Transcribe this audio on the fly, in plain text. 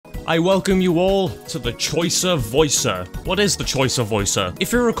I welcome you all to the Choicer Voicer. What is the Choicer Voicer?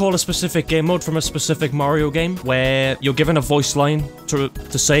 If you recall a specific game mode from a specific Mario game, where you're given a voice line to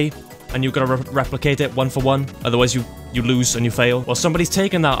say, and you've got to replicate it one for one, otherwise you lose and you fail. Well, somebody's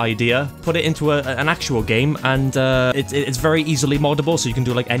taken that idea, put it into an actual game, and it's very easily moddable, so you can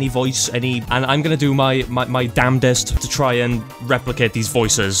do like any voice, and I'm gonna do my damnedest to try and replicate these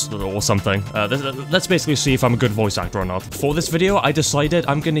voices or something. Let's basically see if I'm a good voice actor or not. For this video, I decided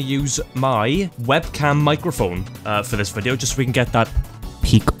I'm gonna use my webcam microphone for this video, just so we can get that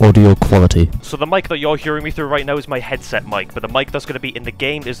peak audio quality. So the mic that you're hearing me through right now is my headset mic, but the mic that's going to be in the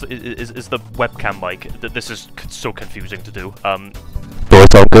game is the webcam mic. This is so confusing to do. Does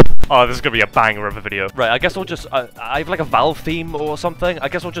it sound good? Oh, this is going to be a banger of a video. Right, I guess I'll just, I have like a Valve theme or something. I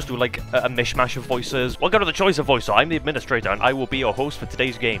guess I'll just do like a mishmash of voices. Welcome to the Choice of Voicer. I'm the administrator and I will be your host for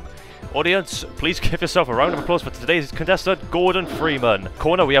today's game. Audience, please give yourself a round of applause for today's contestant, Gordon Freeman.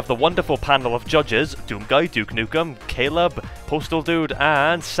 Corner, we have the wonderful panel of judges, Doom Guy, Duke Nukem, Caleb, Postal Dude,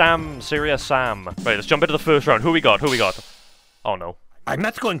 and Sam, Serious Sam. Right, let's jump into the first round. Who we got? Oh no. I'm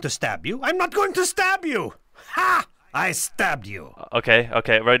not going to stab you. I'm not going to stab you! Ha! I stabbed you. Okay,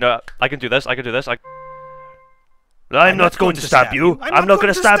 right now, I can do this. I'm not going to stab you. I'm not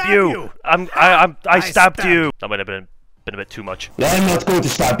going to stab you. I stabbed you. That might have been a bit too much. I'm not going to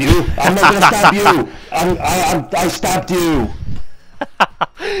stab you. I'm not going to stab you. I stabbed you.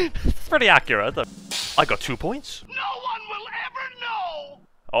 It's pretty accurate. I got 2 points. No one will ever know!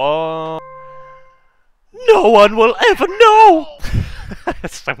 Oh. No one will ever know!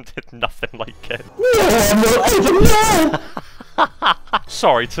 It sounded nothing like it. No one will ever know!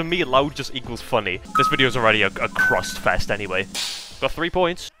 Sorry, to me loud just equals funny. This video's already a crust fest anyway. Got 3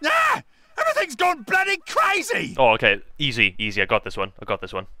 points. Ah! Everything's gone bloody crazy! Oh, okay. Easy. I got this one.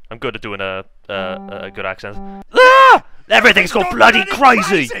 I'm good at doing a good accent. Ah! Everything's gone bloody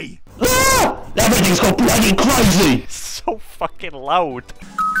crazy! Ah! Everything's gone bloody crazy! So fucking loud.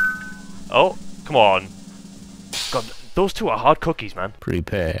 Oh, come on. God, those two are hard cookies, man.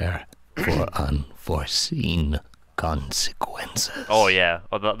 Prepare for unforeseen consequences. Oh yeah,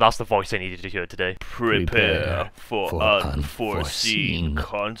 that's the voice I needed to hear today. Prepare for unforeseen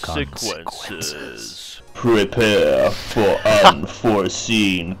consequences. Prepare for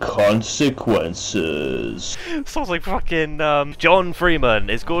unforeseen consequences. Sounds like fucking John Freeman.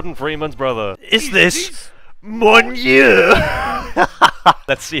 Is Gordon Freeman's brother. Is this mon Dieu?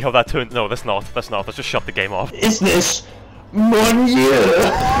 Let's see how that turns. No, that's not. Let's just shut the game off. Is this mon Dieu?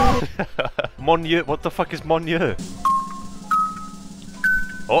 Mon Dieu? What the fuck is mon Dieu?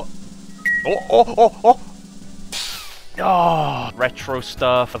 Oh, retro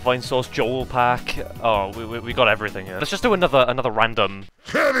stuff, a Vine Source Joel pack. Oh, we got everything here. Let's just do another random.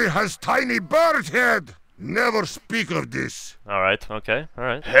 Heavy has tiny bird head. Never speak of this. Alright, okay,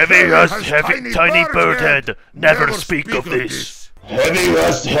 alright. Heavy has tiny bird head. Never speak of this. Heavy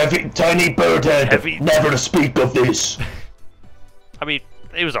has tiny bird head. Never speak of this. I mean,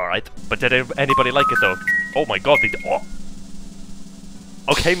 it was alright, but did anybody like it though? Oh my god, oh.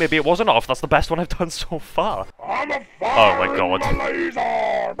 Okay, maybe it wasn't off. That's the best one I've done so far. I'm a Oh my god. laser.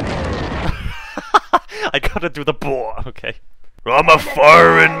 I gotta do the boar. Okay. I'm a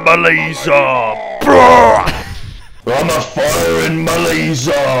fire in Malaysia. Bro. I'm a fire in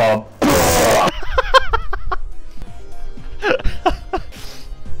Malaysia.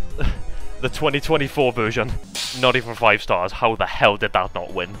 The 2024 version. Not even 5 stars. How the hell did that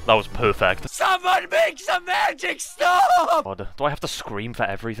not win? That was perfect. Someone make some magic stop! God, do I have to scream for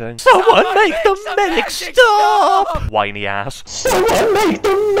everything? Someone make the medic stop! Whiny ass. Someone make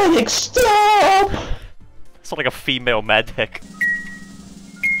the medic stop! It's like a female medic.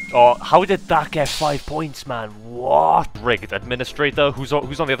 Oh, how did that get 5 points, man? What? Rigged administrator? Who's on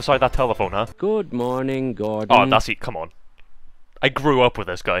the other side of that telephone, huh? Good morning, Gordon. Oh, that's it. Come on. I grew up with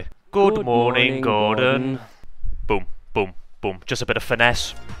this guy. Good morning, Gordon. Boom, boom, boom. Just a bit of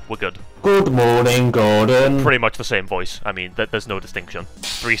finesse. We're good. Good morning, Gordon. Pretty much the same voice. I mean, there's no distinction.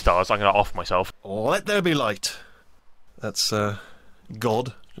 3 stars. I'm gonna off myself. Let there be light. That's,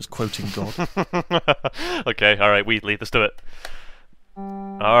 God. Just quoting God. Okay, alright, Wheatley, let's do it.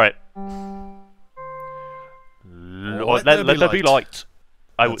 Alright. Let there be light.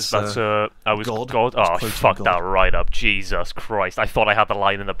 I was God. Oh, fuck God. that right up. Jesus Christ. I thought I had the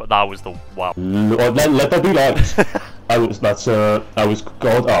line in the, but that was the, wow. Let there be light. I was God.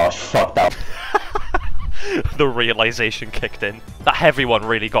 Oh, fuck that. The realization kicked in. That heavy one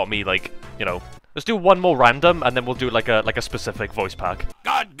really got me, like, you know. Let's do one more random, and then we'll do like a specific voice pack.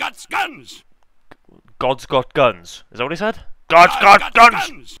 God guts guns! God's got guns. Is that what he said? God's got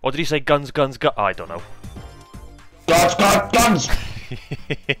guns! Or did he say guns? I don't know. God's got guns!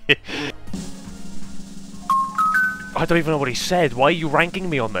 I don't even know what he said. Why are you ranking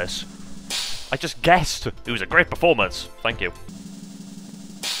me on this? I just guessed. It was a great performance. Thank you.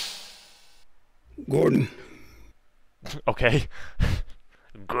 Gordon. Okay.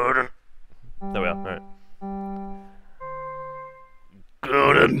 Gordon. There we are. Alright.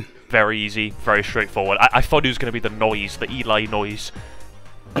 Gordon. Very easy. Very straightforward. I thought it was going to be the noise. The Eli noise.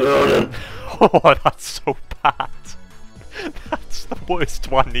 Gordon. Oh, that's so bad. That's the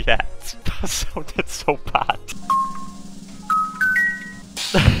worst one yet. That sounded so bad.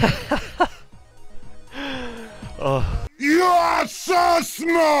 Oh. You are so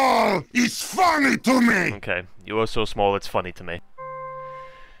small! It's funny to me! Okay, you are so small, it's funny to me.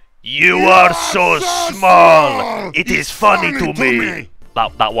 You are so small! It is funny to me!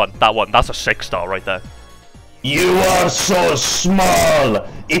 That one, that's a 6-star right there. You are so small.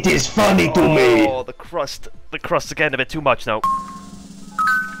 It is funny to me. Oh, the crust's getting a bit too much now.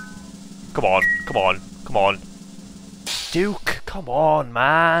 Come on, come on, come on. Duke, come on,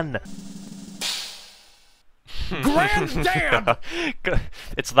 man. Granddad!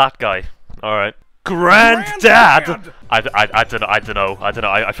 It's that guy. Alright. Granddad! I don't know. I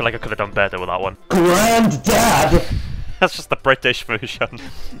feel like I could have done better with that one. Granddad. That's just the British version.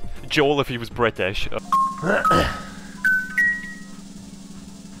 Joel if he was British.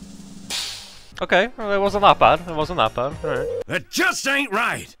 Okay, well, it wasn't that bad. It wasn't that bad. Alright. That just ain't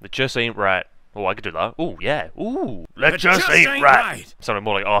right! It just ain't right. Oh, I could do that. Oh, yeah. Ooh. That just ain't right. Sounded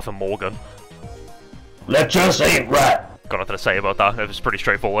more like Arthur Morgan. That just ain't right. Got nothing to say about that. It was pretty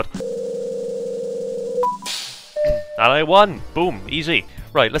straightforward. And I won. Boom. Easy.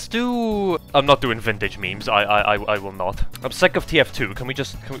 Right, let's do... I'm not doing vintage memes. I will not. I'm sick of TF2. Can we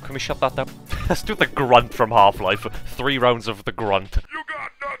just... Can we shut that down? Let's do the grunt from Half-Life. 3 rounds of the grunt. You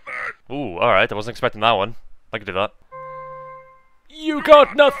got nothing! Ooh, alright. I wasn't expecting that one. I could do that. You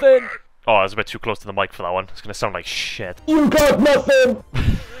got nothing! Oh, I was a bit too close to the mic for that one. It's gonna sound like shit. You got nothing.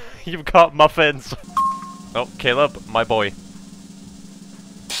 You've got muffins! Oh, Caleb, my boy.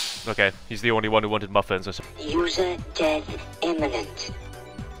 Okay, he's the only one who wanted muffins. User death imminent.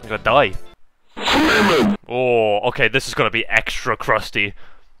 I'm gonna die. Oh, okay, this is gonna be extra crusty.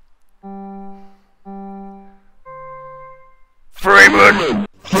 Freeman!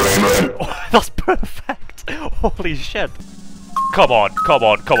 Freeman. Oh, that's perfect! Holy shit! Come on, come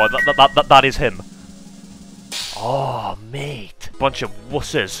on, come on, that is him. Oh, mate. Bunch of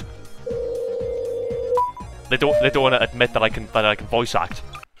wusses. They don't want to admit that I can voice act.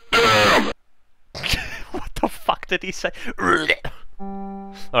 What the fuck did he say?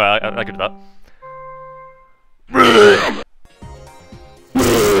 Alright, I can do that.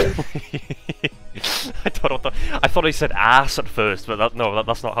 I thought he said ass at first, but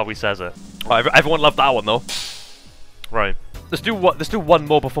that's not how he says it. Right, everyone loved that one though. Right. Let's do one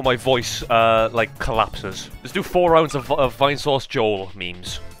more before my voice like collapses. Let's do 4 rounds of Vinesauce Joel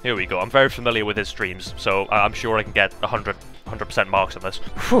memes. Here we go. I'm very familiar with his streams, so I'm sure I can get 100% marks on this.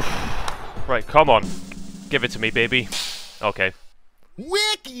 Whew. Right, come on. Give it to me, baby. Okay.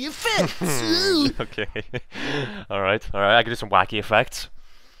 Wacky effects! Okay. Alright, I can do some wacky effects.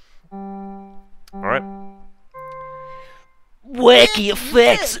 Alright. Wacky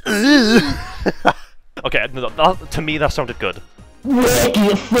effects! Okay, to me that sounded good.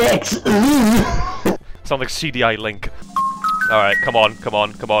 Wacky effects. Sound like CDI Link. Alright, come on, come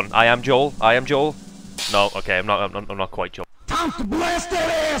on, come on. I am Joel. I am Joel. No, okay, I'm not quite Joel. Time to blast that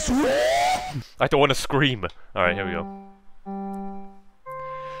ass! I don't want to scream. Alright, here we go.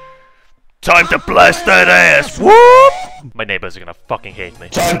 Time to blast that ass! Whoop! My neighbors are gonna fucking hate me.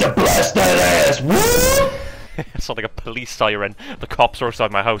 Time to blast that ass. Whoop! It sounds like a police siren. The cops are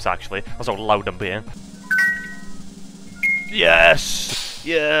outside my house, actually. That's how loud I'm being. Yes!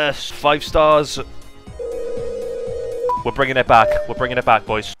 Yes! 5 stars. We're bringing it back. We're bringing it back,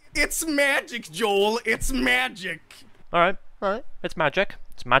 boys. It's magic, Joel. It's magic. Alright, alright. It's magic.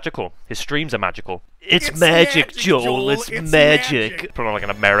 It's magical. His streams are magical. It's magic, Joel. It's magic. Put on like an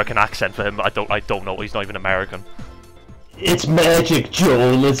American accent for him. I don't know. He's not even American. It's magic,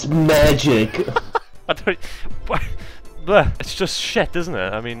 Joel. It's magic. I don't... Bleh. It's just shit, isn't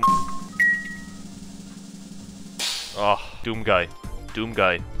it? I mean... Oh, Doom Guy. Doom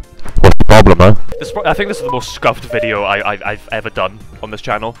Guy. What's the problem, huh? I think this is the most scuffed video I've ever done on this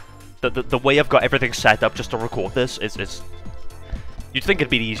channel. The way I've got everything set up just to record this is... You'd think it'd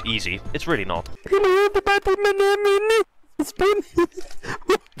be easy. It's really not.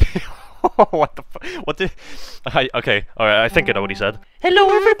 What the fuck? What did... Okay, alright, I think I know what he said. Hello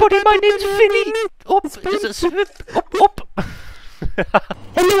everybody, my name's Finny! Up! Up!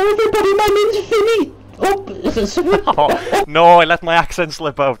 Hello everybody, my name's Finny! Oh, no, I let my accent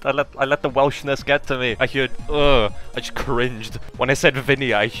slip out. I let the Welshness get to me. I heard, I just cringed. When I said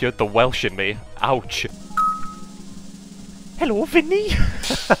Vinny, I heard the Welsh in me. Ouch. Hello, Vinny.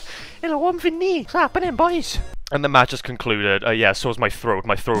 Hello, I'm Vinny. What's happening, boys? And the match is concluded. Yeah, so is my throat.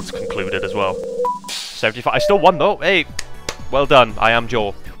 My throat's concluded as well. 75. I still won, though. Hey, well done. I am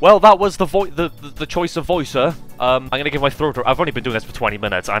Joel. Well, that was the choice of voicer. I'm gonna give my throat. I've only been doing this for 20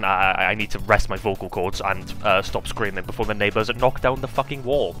 minutes, and I need to rest my vocal cords and stop screaming before the neighbors knock down the fucking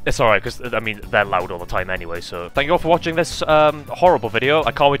wall. It's alright, because I mean they're loud all the time anyway. So thank you all for watching this horrible video.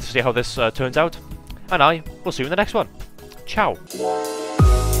 I can't wait to see how this turns out, and I will see you in the next one. Ciao.